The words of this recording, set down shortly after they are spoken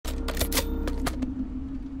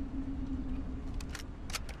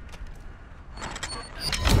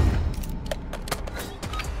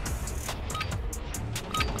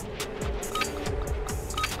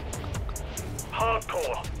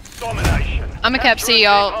I'm a cap C,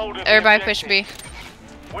 y'all. Everybody push B.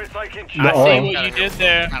 We're taking I see what you did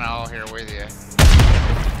there. Kinda all here with you.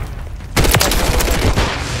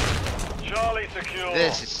 Charlie secure.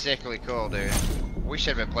 This is sickly cool, dude. We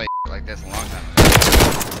should have been playing like this a long time ago.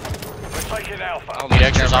 We're taking Alpha. Oh, Need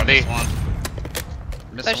extras on B.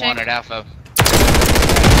 Missing one at Alpha.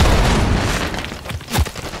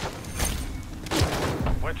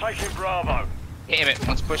 We're taking Bravo. Damn it,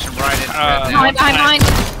 one's pushing right into Behind.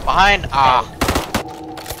 Behind. Ah.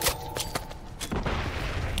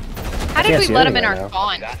 How did we let them in our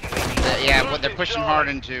spawn? Yeah, but they're pushing hard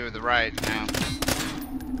into the right now.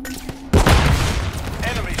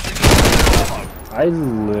 Enemy secure Bravo. I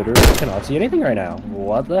literally cannot see anything right now.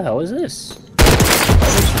 What the hell is this?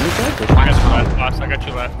 I got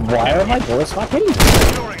you left. Why are my bullets not hitting me?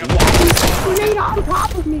 Securing a Grenade on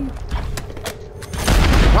top of me!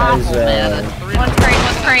 Wow, Guys, man, One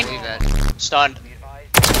crane. Stunned.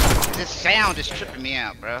 This sound is tripping me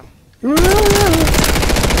out, bro. Charlie.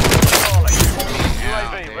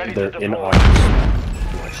 UAV ready to They're in deploy. arms.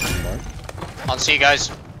 On C, guys.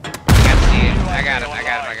 I got it.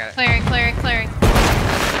 Clearing.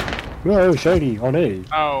 Whoa, shiny on A.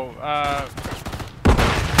 Oh,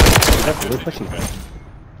 They're pushing him.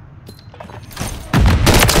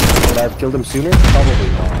 Would I have killed him sooner? Probably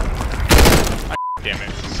not. damn it.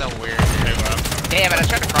 So weird. They left. Damn it, I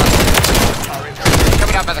tried to cross.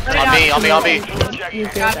 Coming out by the cross. On B. You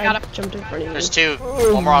good? Got I him. jumped in front of you. There's two.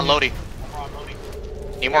 One more on Lodi.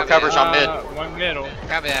 Need more coverage on mid. One middle.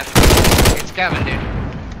 Copy that. It's coming, dude.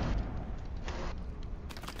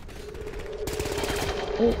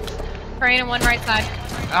 Crane and one right side.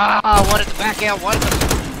 Ah, one at the back out, one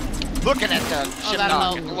looking at the ship that'll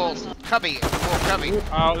knock. help. A little cubby.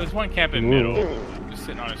 Oh, there's one camp in middle. Just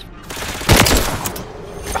sitting on his.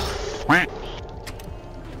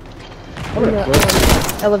 On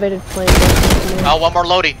the elevated plane. Oh, one more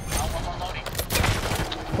Lodi.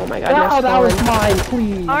 Oh my god, you're Oh, that was falling. mine,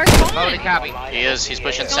 please. Our Loaded copy. He is. He's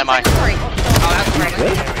pushing Don't semi. take a break. Oh, that's great.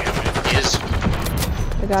 He is. I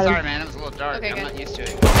got Sorry, him. man. It was a little dark. Okay, I'm good. not used to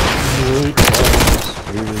it.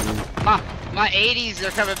 My 80s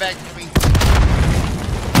are coming back to me.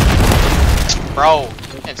 Bro,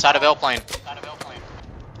 inside of L plane.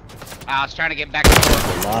 I was trying to get back to the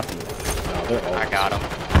I got him.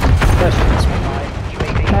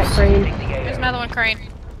 Back crane. There's another one crane.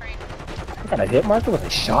 I got a hit marker with a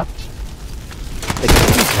shot.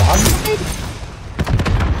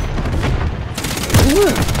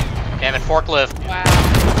 Damn it, forklift. Wow.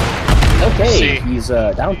 Okay, See. he's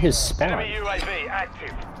down his spawn. Enemy UAV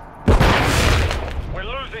active. We're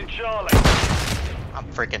losing Charlie. I'm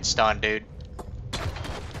freaking stunned, dude.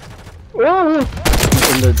 In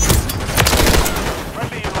the...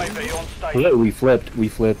 Friendly UAV on station. We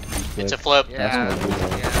flipped. It's a flip. Yeah. That's what we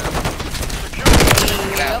want.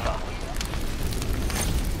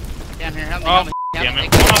 Down here, help me. Oh, help me. damn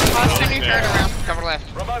it. Toss turn your turret around. Cover left.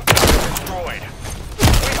 Remote target destroyed. We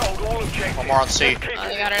hold all objectives. One more on C. Keep You it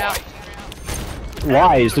got it out.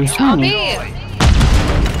 Why is there so On many? B.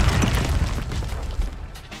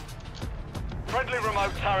 Friendly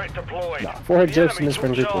remote turret deployed. Nah, forehead The jokes in enemy this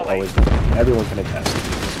friend took group will Charlie. always be. Everyone can attest.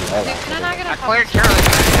 All Dude, can I not get I a cleared Charlie. I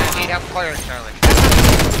need help clear Charlie.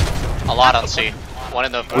 A lot on C. One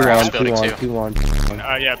in the warehouse building too. 2-1.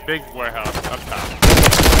 Yeah, big warehouse up top.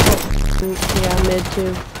 Yeah, mid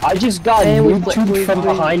too. I just got And we YouTubed from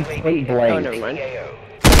behind point Oh, blank. never mind.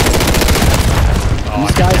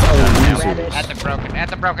 These guys are losers. At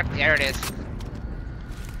the broken. There it is.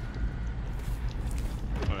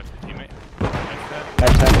 Teammate.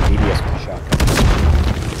 That time the ADS got shotgun.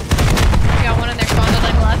 You got one in there spawn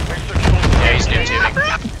building left. Yeah, he's new teaming.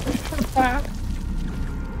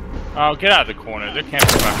 Oh, get out of the corner. They're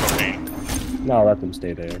camping by propane. No, let them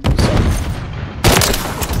stay there. Oh,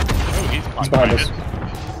 he's He's behind behind us.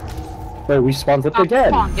 us. Wait, we spawned flipped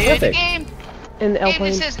again. Come on, dude. The Perfect. game. In the L Game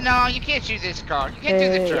plane. says no. You can't shoot this car. You can't do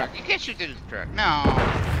the Yeah. truck. You can't shoot this truck. No.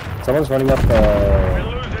 Someone's running up We're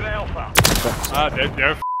losing Alpha. They're dead,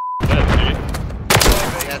 dude.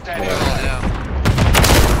 That's yeah.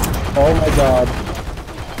 Oh my god.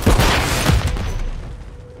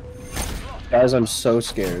 Guys, I'm so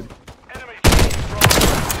scared. Enemy taking Bravo.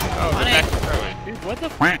 Oh, On the it. next early. Dude, what the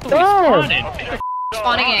f*** are we No! spawning?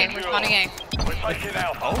 Spawning in. We're spawning in. We're taking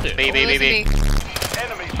Alpha. Hold it. B. Enemy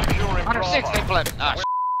securing 106. They Bravo. flipped. Ah,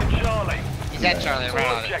 Charlie. he's at Charlie. All Right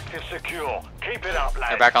on it. objectives secure. Keep it up, lads.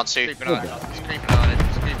 They're back on C. Creeping on it. He's creeping on it.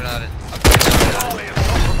 He's creeping on it. Charlie is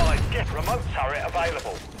compromised. Get remote turret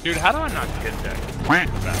available. Dude, how do I not hit that?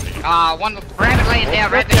 One Brandon laying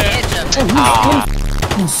down right at the edge of it. Ah,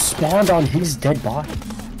 He spawned on his dead body.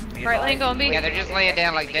 Right lane going B. Yeah, they're just laying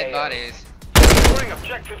down like dead bodies. Securing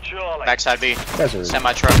objective Charlie. Backside B. Desert.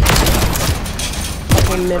 Semi truck.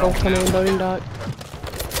 One middle coming in loading dock.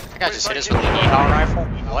 I got just hit us with an ER rifle.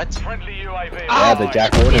 What? Friendly UAV. Yeah, the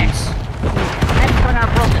Jack Wardens.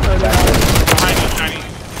 Tiny.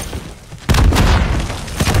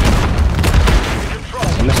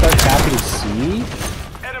 I'm gonna start tapping C.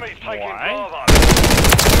 Enemies taking Why? Bravo.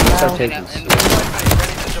 Start taking C.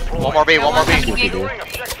 One more B, one more B. Securing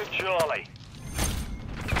objective Charlie.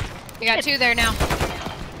 You got 2 there now.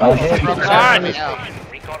 Oh, God.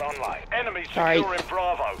 Recon online. Enemies Sorry. securing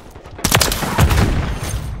Bravo.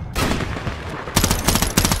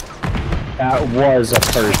 that was a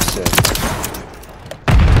person.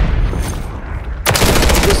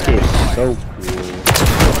 This game is so cool.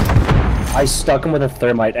 I stuck him with a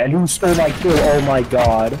thermite, and who stole my kill? Oh my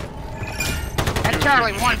god. And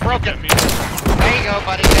Charlie, one broken. Me. There you go,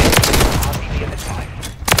 buddy.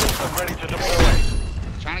 I'm ready to deploy.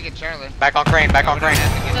 Trying to get Charlie. Back on crane, back on crane.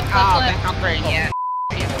 Flip, flip, Oh, flip. back on crane, yeah.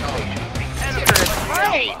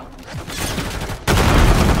 Great.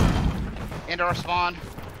 Indoor spawn.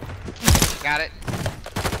 Got it.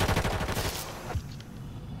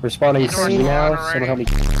 We're spawning Indoor C spawn now. already. Someone help me.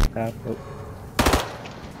 Oh.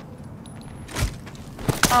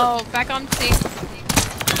 Oh, back on C.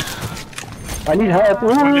 I need help.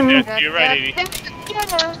 One in Ooh. there. You're right, 80. Coming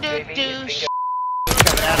out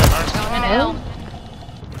of our Going in L.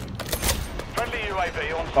 Friendly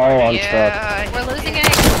UAV on Oh, on truck. Yeah. We're losing A.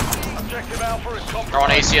 Objective Alpha is compromised. They're on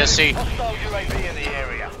ACSC. Hostile UAV in the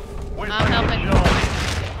area. We're I'm helping. Charlie.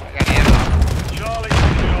 I got ammo. Charlie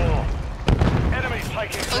secure. Enemies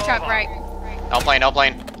taking Blue Bravo. truck right. L plane.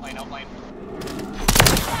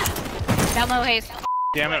 Down low, Haze.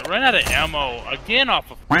 Damn it, run out of ammo again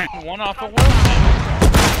off of one off of work.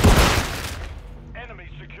 Enemies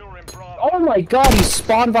securing Bravo. Oh my god, he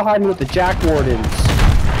spawned behind me with the Jack Wardens.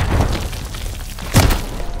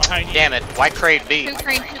 Behind you. Damn it, white crate B. 2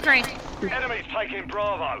 crane, 2 crane. Enemies taking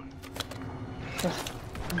Bravo.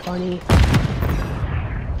 Bunny.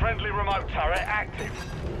 Friendly remote turret active.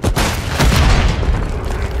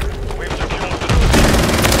 We've secured the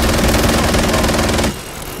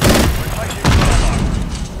We're taking Bravo.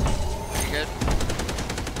 You good?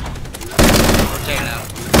 Rotating out.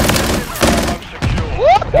 Bravo secure.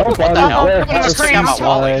 That was What the hell? where? Look at this crane, I'm That's a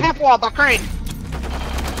Wally. inside. Half wall, the crane.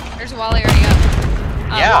 There's a Wally already up.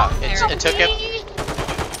 Oh, Yeah, there. it took it.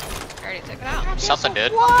 Already took it out. Something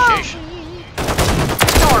did. Sheesh.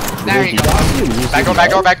 There you go.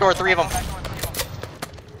 Back door, 3 of them.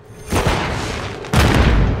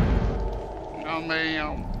 Oh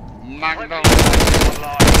man, knock it Friendly off. UAV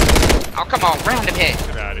online. Oh come on, random hit.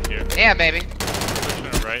 Get out of here. Yeah, baby. Pushing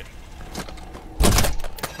it right.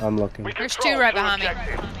 I'm looking. We There's control 2 right the behind me.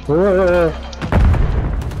 objective.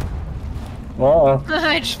 Uh-oh.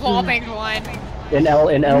 I just wallbanged one. In L.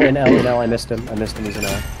 I missed him. He's in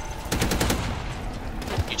L.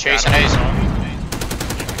 You chasing Ace?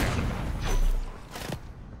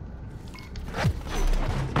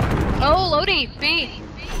 Oh, Lodi, B.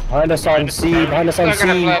 Behind us on C. Behind us on They're C.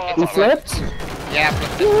 gonna flip. We flipped? Yeah,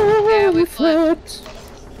 flip it. Yeah, we We flipped.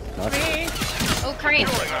 flipped. Oh, crane.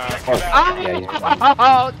 Oh, yeah, he's behind.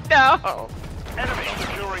 Oh no! Enemies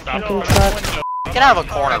securing Stop Bravo. truck. Get out of a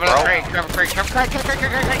corner, Cover bro. the crane, cover crane.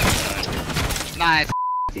 Nice.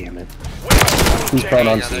 Damn it. Who's prone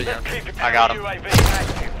on C? I got him. UAV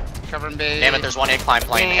active. Covering B. Damn it, there's one incline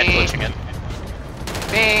plane, head glitching it.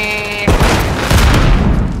 B.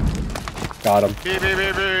 Got him. B, B,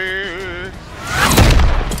 B, B.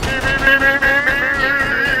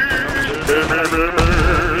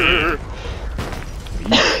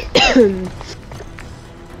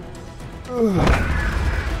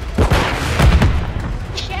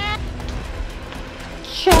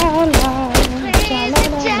 Shala.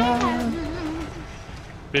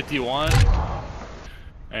 51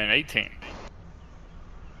 and 18.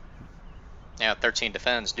 Yeah, 13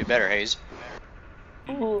 defends. Do better, Hayes.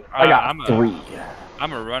 I got I'm 3. I'm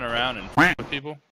gonna run around and with people.